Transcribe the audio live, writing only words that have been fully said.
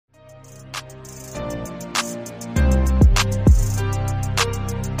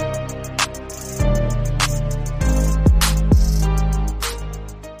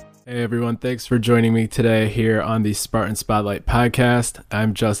Hey everyone, thanks for joining me today here on the Spartan Spotlight podcast.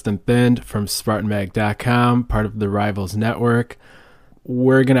 I'm Justin Thind from SpartanMag.com, part of the Rivals Network.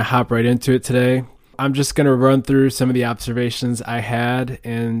 We're going to hop right into it today. I'm just going to run through some of the observations I had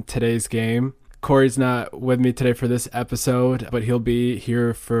in today's game. Corey's not with me today for this episode, but he'll be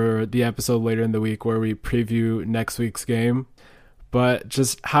here for the episode later in the week where we preview next week's game. But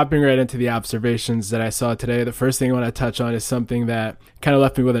just hopping right into the observations that I saw today, the first thing I want to touch on is something that kind of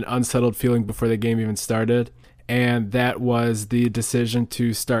left me with an unsettled feeling before the game even started, and that was the decision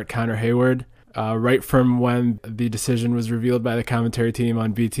to start Connor Hayward. Right from when the decision was revealed by the commentary team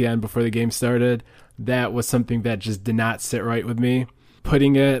on BTN before the game started, that was something that just did not sit right with me.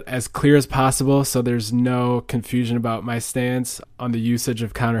 Putting it as clear as possible so there's no confusion about my stance on the usage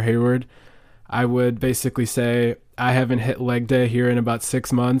of Connor Hayward, I would basically say I haven't hit leg day here in about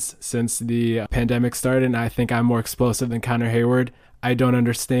 6 months since the pandemic started, and I think I'm more explosive than Connor Hayward. I don't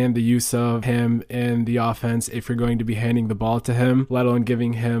understand the use of him in the offense if you're going to be handing the ball to him, let alone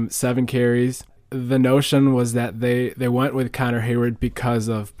giving him 7 carries. The notion was that they went with Connor Hayward because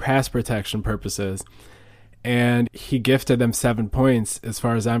of pass protection purposes, and he gifted them 7 points as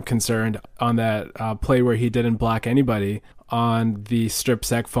far as I'm concerned on that play where he didn't block anybody on the strip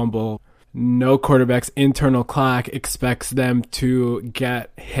sack fumble. No quarterback's internal clock expects them to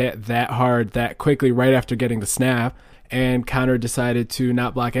get hit that hard, that quickly, right after getting the snap. And Connor decided to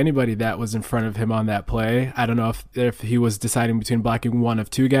not block anybody that was in front of him on that play. I don't know if he was deciding between blocking one of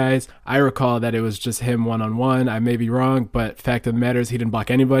 2 guys. I recall that it was just him one-on-one. I may be wrong, but fact of the matter is he didn't block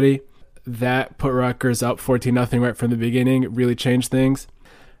anybody. That put Rutgers up 14-0 right from the beginning. It really changed things.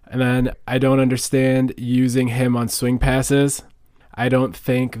 And then I don't understand using him on swing passes. I don't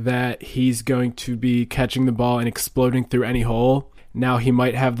think that he's going to be catching the ball and exploding through any hole. Now he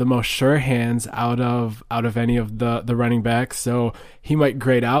might have the most sure hands out of any of the running backs, so he might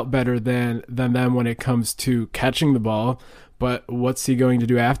grade out better than them when it comes to catching the ball. But what's he going to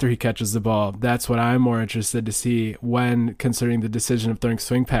do after he catches the ball? That's what I'm more interested to see when considering the decision of throwing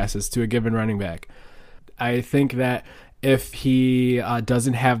swing passes to a given running back. I think that if he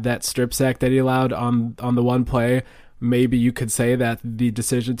doesn't have that strip sack that he allowed on the one play, maybe you could say that the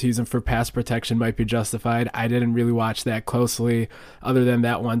decision to use him for pass protection might be justified. I didn't really watch that closely other than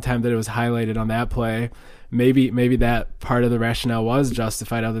that one time that it was highlighted on that play. Maybe that part of the rationale was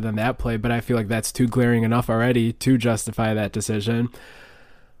justified other than that play, but I feel like that's too glaring enough already to justify that decision.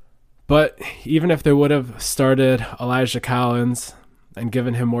 But even if they would have started Elijah Collins and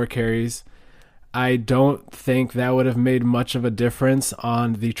given him more carries, I don't think that would have made much of a difference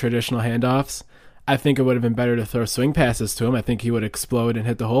on the traditional handoffs. I think it would have been better to throw swing passes to him. I think he would explode and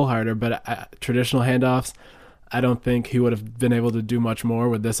hit the hole harder, but traditional handoffs, I don't think he would have been able to do much more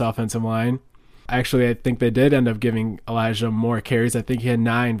with this offensive line. Actually, I think they did end up giving Elijah more carries. I think he had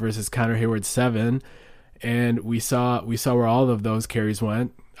 9 versus Connor Hayward 7, and we saw where all of those carries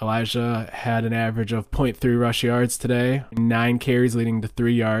went. Elijah had an average of 0.3 rush yards today, 9 carries leading to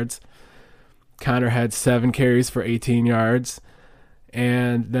 3 yards. Connor had 7 carries for 18 yards.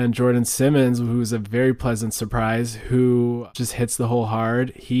 And then Jordan Simmons, who's a very pleasant surprise, who just hits the hole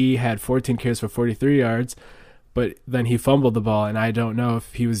hard. He had 14 carries for 43 yards, but then he fumbled the ball, and I don't know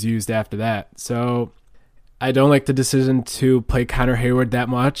if he was used after that. So I don't like the decision to play Connor Hayward that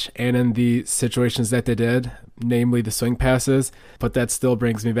much, and in the situations that they did, namely the swing passes. But that still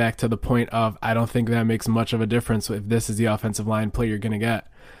brings me back to the point of I don't think that makes much of a difference if this is the offensive line play you're going to get.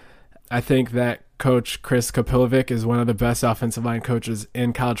 I think that Coach Chris Kapilovic is one of the best offensive line coaches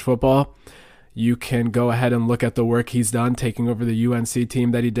in college football. You can go ahead and look at the work he's done taking over the UNC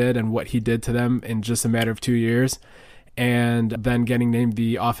team that he did and what he did to them in just a matter of 2 years, and then getting named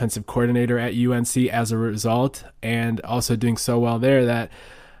the offensive coordinator at UNC as a result, and also doing so well there that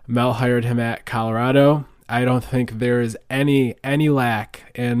Mel hired him at Colorado. I don't think there is any lack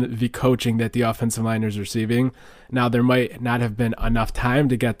in the coaching that the offensive line is receiving. Now, there might not have been enough time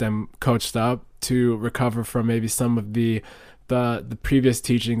to get them coached up to recover from maybe some of the previous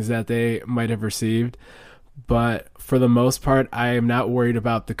teachings that they might have received. But for the most part, I am not worried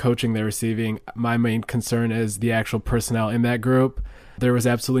about the coaching they're receiving. My main concern is the actual personnel in that group. There was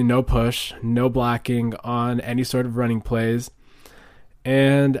absolutely no push, no blocking on any sort of running plays.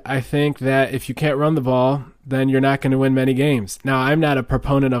 And I think that if you can't run the ball, then you're not going to win many games. Now, I'm not a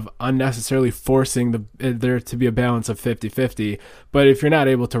proponent of unnecessarily forcing there to be a balance of 50-50, but if you're not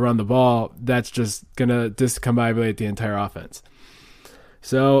able to run the ball, that's just going to discombobulate the entire offense.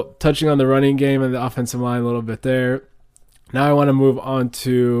 So touching on the running game and the offensive line a little bit there, now I want to move on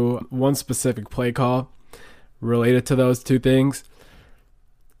to one specific play call related to those two things.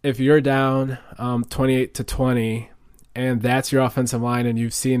 If you're down 28-20 and that's your offensive line, and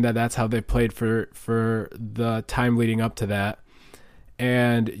you've seen that that's how they played for the time leading up to that.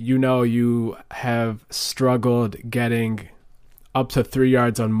 And you have struggled getting up to 3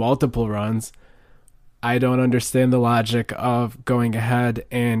 yards on multiple runs. I don't understand the logic of going ahead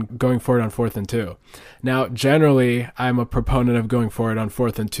and going for it on 4th and 2. Now, generally, I'm a proponent of going for it on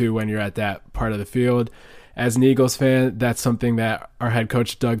 4th and 2 when you're at that part of the field. As an Eagles fan, that's something that our head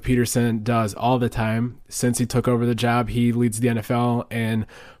coach, Doug Peterson, does all the time. Since he took over the job, he leads the NFL in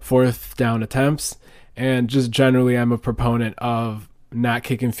 4th down attempts. And just generally, I'm a proponent of not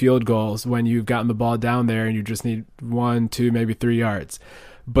kicking field goals when you've gotten the ball down there and you just need 1, 2, maybe 3 yards.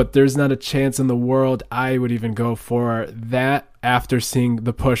 But there's not a chance in the world I would even go for that after seeing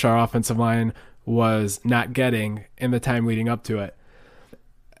the push our offensive line was not getting in the time leading up to it.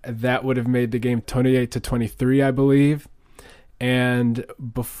 That would have made the game 28-23, I believe. And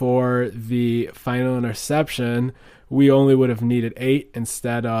before the final interception, we only would have needed 8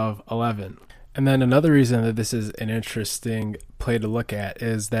 instead of 11. And then another reason that this is an interesting play to look at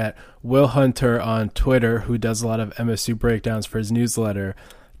is that Will Hunter on Twitter, who does a lot of MSU breakdowns for his newsletter,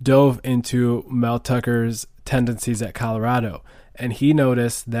 dove into Mel Tucker's tendencies at Colorado. And he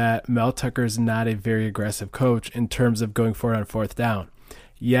noticed that Mel Tucker's not a very aggressive coach in terms of going for it on 4th down.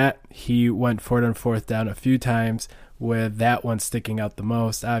 Yet he went for it on 4th down a few times, with that one sticking out the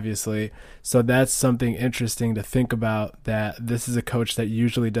most, obviously. So that's something interesting to think about, that this is a coach that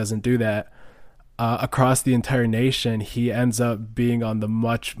usually doesn't do that. Across the entire nation, he ends up being on the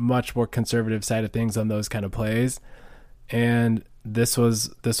much, much more conservative side of things on those kind of plays. And this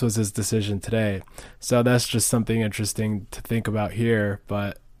was his decision today. So that's just something interesting to think about here.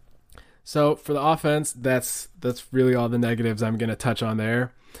 But so for the offense, that's really all the negatives I'm going to touch on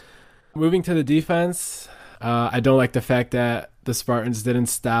there. Moving to the defense, I don't like the fact that the Spartans didn't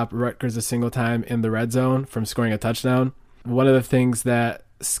stop Rutgers a single time in the red zone from scoring a touchdown. One of the things that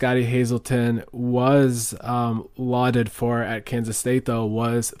Scotty Hazelton was lauded for at Kansas State, though,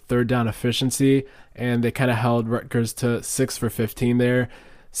 was 3rd down efficiency, and they kind of held Rutgers to 6 for 15 there.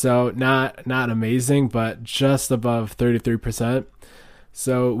 So not amazing, but just above 33%.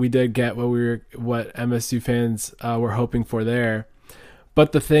 So we did get what MSU fans were hoping for there.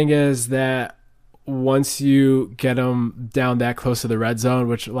 But the thing is that once you get them down that close to the red zone,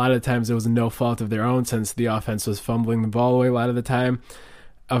 which a lot of times it was no fault of their own since the offense was fumbling the ball away a lot of the time,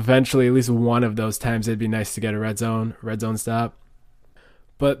 eventually, at least one of those times, it'd be nice to get a red zone stop.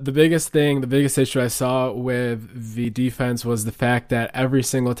 But the biggest issue I saw with the defense was the fact that every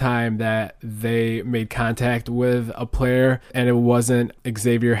single time that they made contact with a player and it wasn't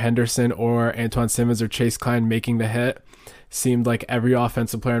Xavier Henderson or Antoine Simmons or Chase Klein making the hit, seemed like every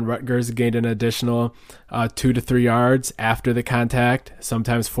offensive player in Rutgers gained an additional 2 to 3 yards after the contact,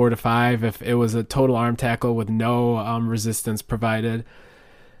 sometimes 4 to 5 if it was a total arm tackle with no resistance provided.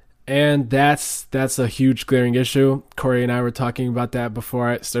 And that's a huge glaring issue. Corey and I were talking about that before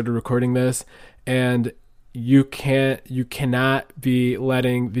I started recording this, and you cannot be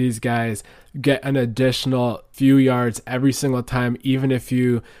letting these guys get an additional few yards every single time, even if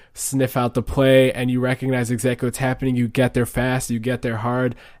you sniff out the play and you recognize exactly what's happening. You get there fast, you get there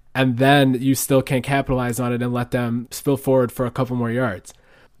hard, and then you still can't capitalize on it and let them spill forward for a couple more yards.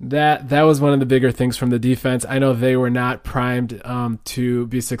 That was one of the bigger things from the defense. I know they were not primed to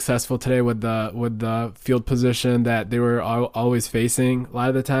be successful today with the field position that they were always facing a lot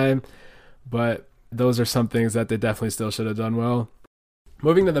of the time, but those are some things that they definitely still should have done well.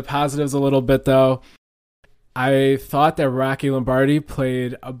 Moving to the positives a little bit, though, I thought that Rocky Lombardi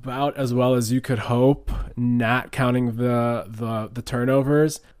played about as well as you could hope, not counting the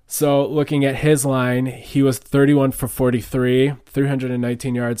turnovers. So looking at his line, he was 31 for 43,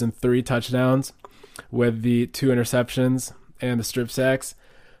 319 yards and 3 touchdowns with the 2 interceptions and the strip sacks.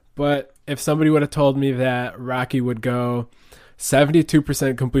 But if somebody would have told me that Rocky would go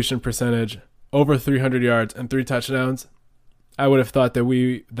 72% completion percentage, over 300 yards and 3 touchdowns, I would have thought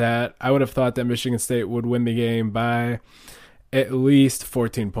that Michigan State would win the game by at least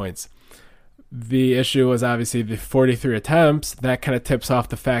 14 points. The issue was obviously the 43 attempts. That kind of tips off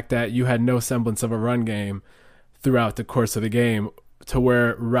the fact that you had no semblance of a run game throughout the course of the game, to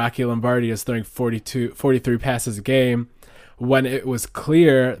where Rocky Lombardi is throwing 43 passes a game when it was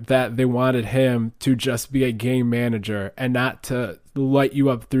clear that they wanted him to just be a game manager and not to light you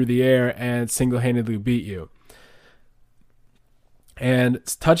up through the air and single-handedly beat you. And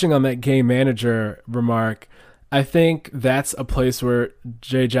touching on that game manager remark, I think that's a place where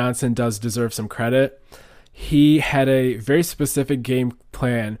Jay Johnson does deserve some credit. He had a very specific game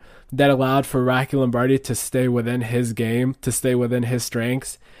plan that allowed for Rocky Lombardi to stay within his game, to stay within his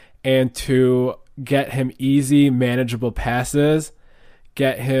strengths, and to get him easy, manageable passes,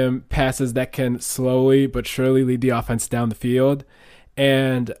 get him passes that can slowly but surely lead the offense down the field.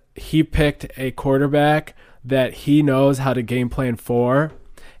 And he picked a quarterback that he knows how to game plan for,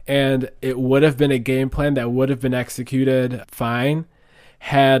 and it would have been a game plan that would have been executed fine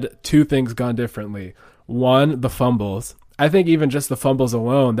had two things gone differently. One, the fumbles. I think even just the fumbles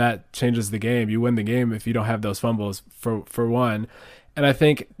alone, that changes the game. You win the game if you don't have those fumbles, for one. And I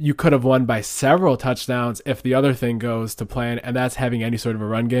think you could have won by several touchdowns if the other thing goes to plan, and that's having any sort of a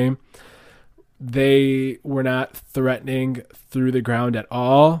run game. They were not threatening through the ground at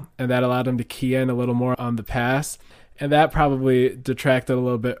all, and that allowed them to key in a little more on the pass. And that probably detracted a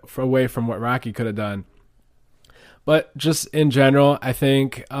little bit away from what Rocky could have done. But just in general, I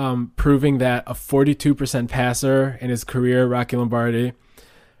think proving that a 42% passer in his career, Rocky Lombardi,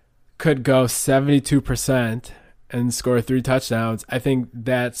 could go 72% and score 3 touchdowns, I think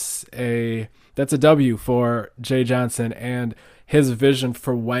that's a W for Jay Johnson and his vision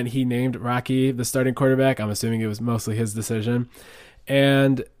for when he named Rocky the starting quarterback. I'm assuming it was mostly his decision.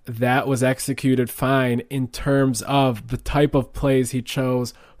 And that was executed fine in terms of the type of plays he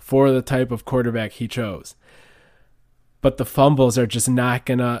chose for the type of quarterback he chose. But the fumbles are just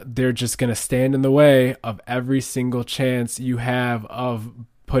they're just gonna stand in the way of every single chance you have of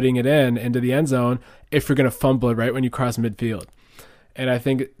putting it into the end zone if you're gonna fumble it right when you cross midfield. And I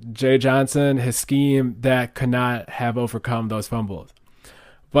think Jay Johnson, his scheme, that could not have overcome those fumbles.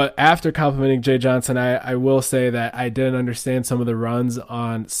 But after complimenting Jay Johnson, I will say that I didn't understand some of the runs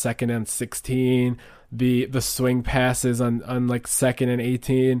on 2nd and 16, the swing passes on like 2nd and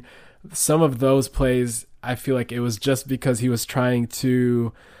 18. Some of those plays, I feel like it was just because he was trying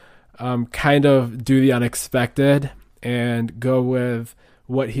to kind of do the unexpected and go with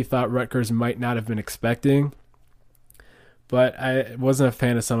what he thought Rutgers might not have been expecting. But I wasn't a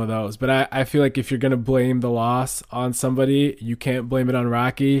fan of some of those. But I feel like if you're going to blame the loss on somebody, you can't blame it on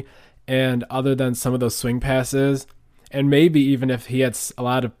Rocky. And other than some of those swing passes, and maybe even if he had a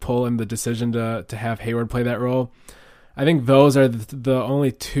lot of pull in the decision to have Hayward play that role, I think those are the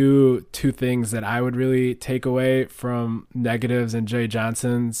only two things that I would really take away from negatives in Jay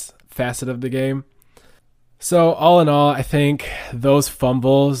Johnson's facet of the game. So all in all, I think those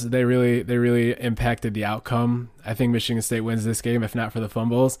fumbles, they really impacted the outcome. I think Michigan State wins this game if not for the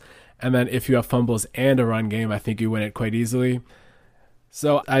fumbles. And then if you have fumbles and a run game, I think you win it quite easily.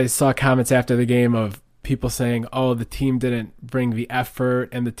 So I saw comments after the game of people saying, oh, the team didn't bring the effort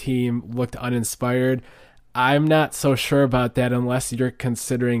and the team looked uninspired. I'm not so sure about that unless you're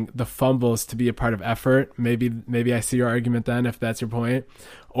considering the fumbles to be a part of effort. Maybe I see your argument then if that's your point.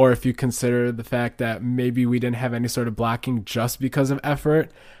 Or if you consider the fact that maybe we didn't have any sort of blocking just because of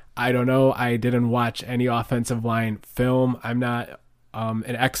effort. I don't know. I didn't watch any offensive line film. I'm not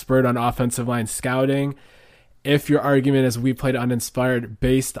an expert on offensive line scouting. If your argument is we played uninspired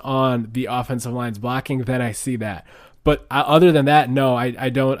based on the offensive line's blocking, then I see that. But other than that, no, I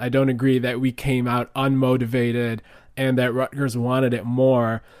don't agree that we came out unmotivated and that Rutgers wanted it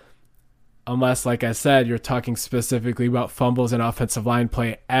more. Unless, like I said, you're talking specifically about fumbles and offensive line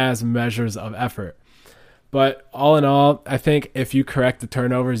play as measures of effort. But all in all, I think if you correct the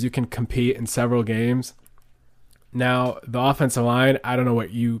turnovers, you can compete in several games. Now, the offensive line, I don't know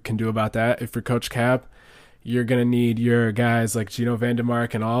what you can do about that. If you're Coach Cap, you're going to need your guys like Gino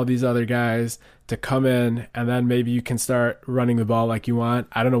Vandemark and all these other guys to come in, and then maybe you can start running the ball like you want.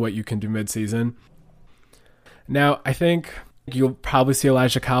 I don't know what you can do midseason. Now, I think you'll probably see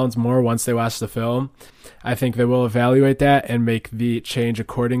Elijah Collins more once they watch the film. I think they will evaluate that and make the change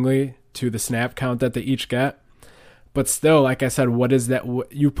accordingly to the snap count that they each get. But still, like I said, what is that?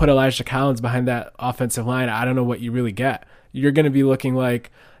 You put Elijah Collins behind that offensive line, I don't know what you really get. You're going to be looking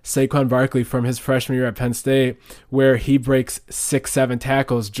like Saquon Barkley from his freshman year at Penn State, where he breaks 6-7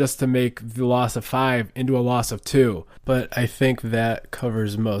 tackles just to make the loss of 5 into a loss of 2. But I think that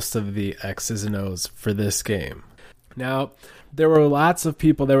covers most of the X's and O's for this game. Now, there were lots of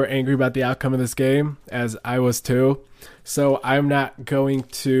people that were angry about the outcome of this game, as I was too. So I'm not going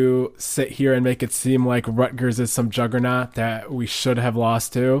to sit here and make it seem like Rutgers is some juggernaut that we should have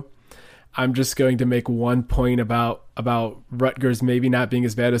lost to. I'm just going to make one point about Rutgers maybe not being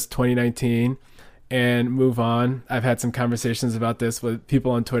as bad as 2019 and move on. I've had some conversations about this with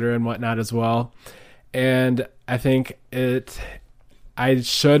people on Twitter and whatnot as well. And I think I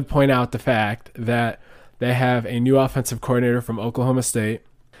should point out the fact that they have a new offensive coordinator from Oklahoma State.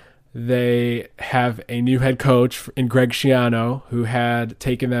 They have a new head coach in Greg Schiano, who had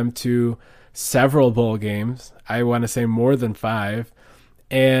taken them to several bowl games. I want to say more than 5.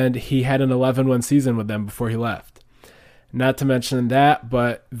 And he had an 11-win season with them before he left. Not to mention that,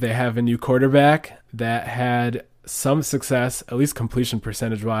 but they have a new quarterback that had some success, at least completion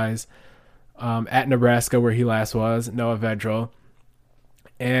percentage wise, at Nebraska where he last was, Noah Vedral.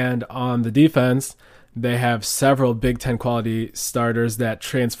 And on the defense, they have several Big Ten quality starters that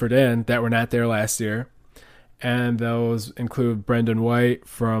transferred in that were not there last year. And those include Brendan White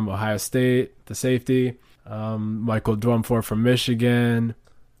from Ohio State, the safety, Michael Dwumfor from Michigan,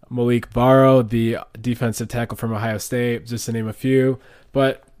 Malik Barrow, the defensive tackle from Ohio State, just to name a few.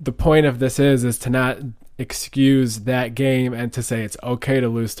 But the point of this is to not excuse that game and to say it's okay to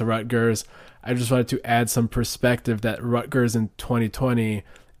lose to Rutgers. I just wanted to add some perspective that Rutgers in 2020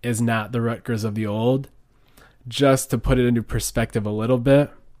 is not the Rutgers of the old, just to put it into perspective a little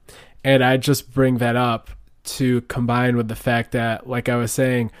bit. And I just bring that up to combine with the fact that, like I was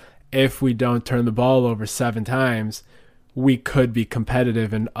saying, if we don't turn the ball over 7 times, we could be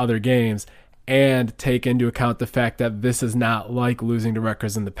competitive in other games, and take into account the fact that this is not like losing to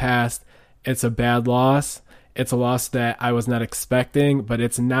Rutgers in the past. It's a bad loss. It's a loss that I was not expecting, but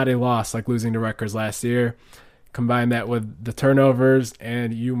it's not a loss like losing to Rutgers last year. Combine that with the turnovers,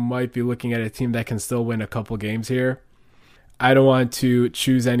 and you might be looking at a team that can still win a couple games here. I don't want to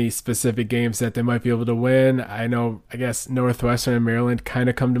choose any specific games that they might be able to win. I guess Northwestern and Maryland kind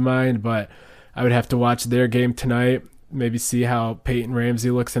of come to mind, but I would have to watch their game tonight, maybe see how Peyton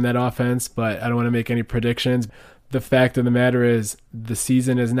Ramsey looks in that offense, but I don't want to make any predictions. The fact of the matter is the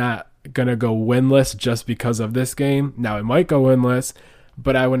season is not going to go winless just because of this game. Now, it might go winless,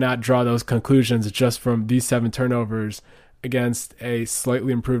 but I would not draw those conclusions just from these 7 turnovers against a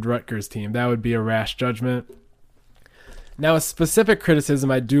slightly improved Rutgers team. That would be a rash judgment. Now, a specific criticism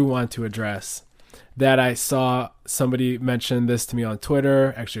I do want to address that I saw somebody mention this to me on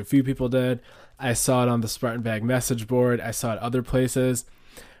Twitter. Actually, a few people did. I saw it on the Spartan Bag message board. I saw it other places.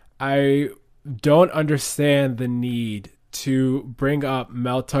 I don't understand the need to bring up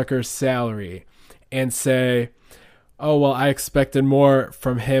Mel Tucker's salary and say, oh, well, I expected more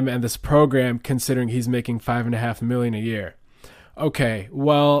from him and this program considering he's making $5.5 million a year. Okay,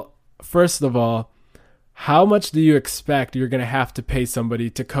 well, first of all, how much do you expect you're going to have to pay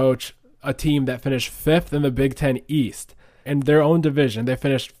somebody to coach a team that finished 5th in the Big Ten East in their own division? They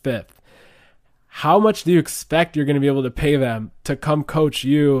finished 5th. How much do you expect you're going to be able to pay them to come coach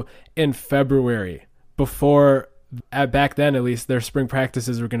you in February before, back then at least, their spring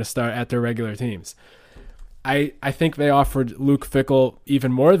practices were going to start at their regular teams? I think they offered Luke Fickell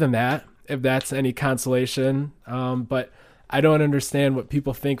even more than that, if that's any consolation. But I don't understand what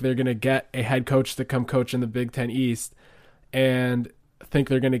people think they're going to get a head coach to come coach in the Big Ten East and think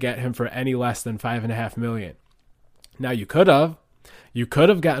they're going to get him for any less than $5.5 million. Now, you could have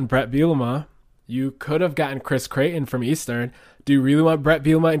gotten Brett Bielema. You could have gotten Chris Creighton from Eastern. Do you really want Brett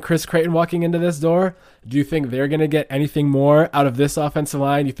Bielema and Chris Creighton walking into this door? Do you think they're going to get anything more out of this offensive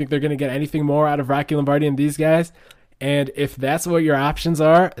line? Do you think they're going to get anything more out of Rocky Lombardi and these guys? And if that's what your options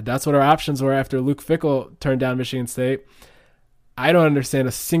are, that's what our options were after Luke Fickell turned down Michigan State. I don't understand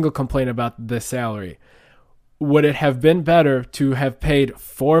a single complaint about this salary. Would it have been better to have paid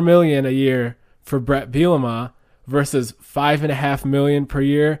 $4 million a year for Brett Bielema versus $5.5 million per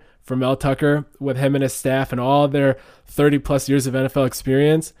year for Mel Tucker with him and his staff and all their 30-plus years of NFL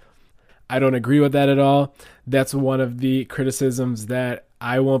experience? I don't agree with that at all. That's one of the criticisms that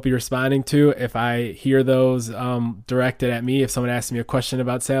I won't be responding to if I hear those directed at me. If someone asks me a question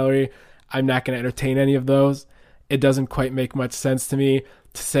about salary, I'm not going to entertain any of those. It doesn't quite make much sense to me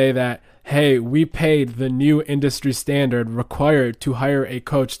to say that, hey, we paid the new industry standard required to hire a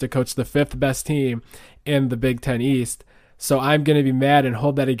coach to coach the 5th best team in the Big Ten East. So I'm going to be mad and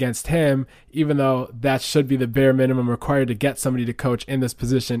hold that against him, even though that should be the bare minimum required to get somebody to coach in this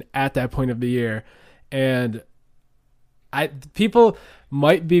position at that point of the year. And people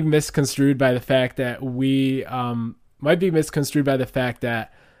might be misconstrued by the fact that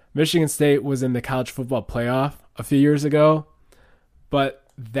Michigan State was in the college football playoff a few years ago, but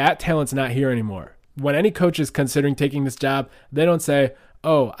that talent's not here anymore. When any coach is considering taking this job, they don't say,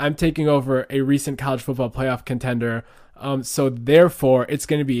 oh, I'm taking over a recent college football playoff contender, so therefore it's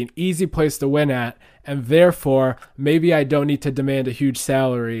going to be an easy place to win at, and therefore maybe I don't need to demand a huge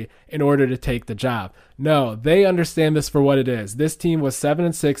salary in order to take the job. No, they understand this for what it is. This team was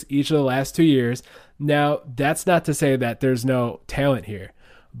 7-6 each of the last 2 years. Now, that's not to say that there's no talent here,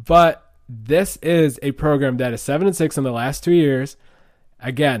 but this is a program that is 7-6 in the last 2 years.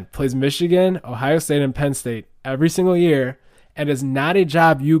 Again, plays Michigan, Ohio State, and Penn State every single year, and is not a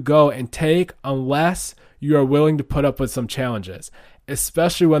job you go and take unless you are willing to put up with some challenges,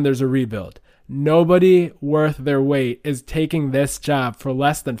 especially when there's a rebuild. Nobody worth their weight is taking this job for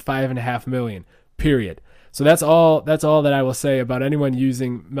less than $5.5 million, period. So that's all that I will say about anyone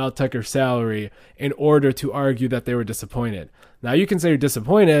using Mel Tucker's salary in order to argue that they were disappointed. Now you can say you're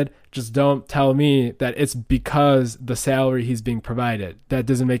disappointed, just don't tell me that it's because the salary he's being provided. That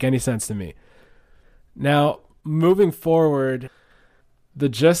doesn't make any sense to me. Now, moving forward, the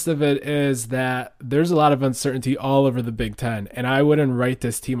gist of it is that there's a lot of uncertainty all over the Big Ten, and I wouldn't write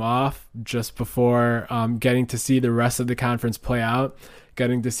this team off just before getting to see the rest of the conference play out,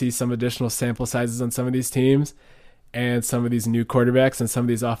 getting to see some additional sample sizes on some of these teams and some of these new quarterbacks and some of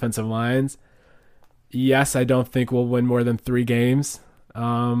these offensive lines. Yes, I don't think we'll win more than 3 games,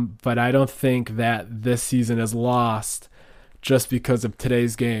 but I don't think that this season is lost just because of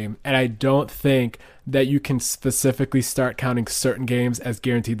today's game. And I don't think that you can specifically start counting certain games as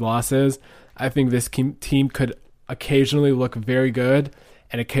guaranteed losses. I think this team could occasionally look very good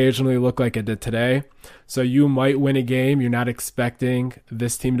and occasionally look like it did today. So you might win a game you're not expecting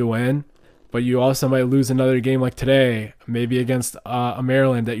this team to win, but you also might lose another game like today, maybe against a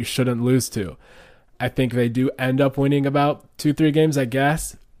Maryland that you shouldn't lose to. I think they do end up winning about 2-3 games, I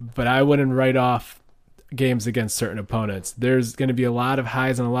guess, but I wouldn't write off games against certain opponents. There's going to be a lot of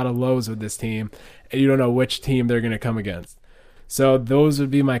highs and a lot of lows with this team, and you don't know which team they're going to come against. So those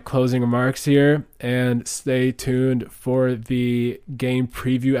would be my closing remarks here, and stay tuned for the game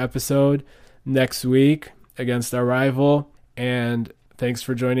preview episode next week against our rival, and thanks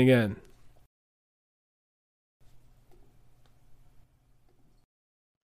for joining in.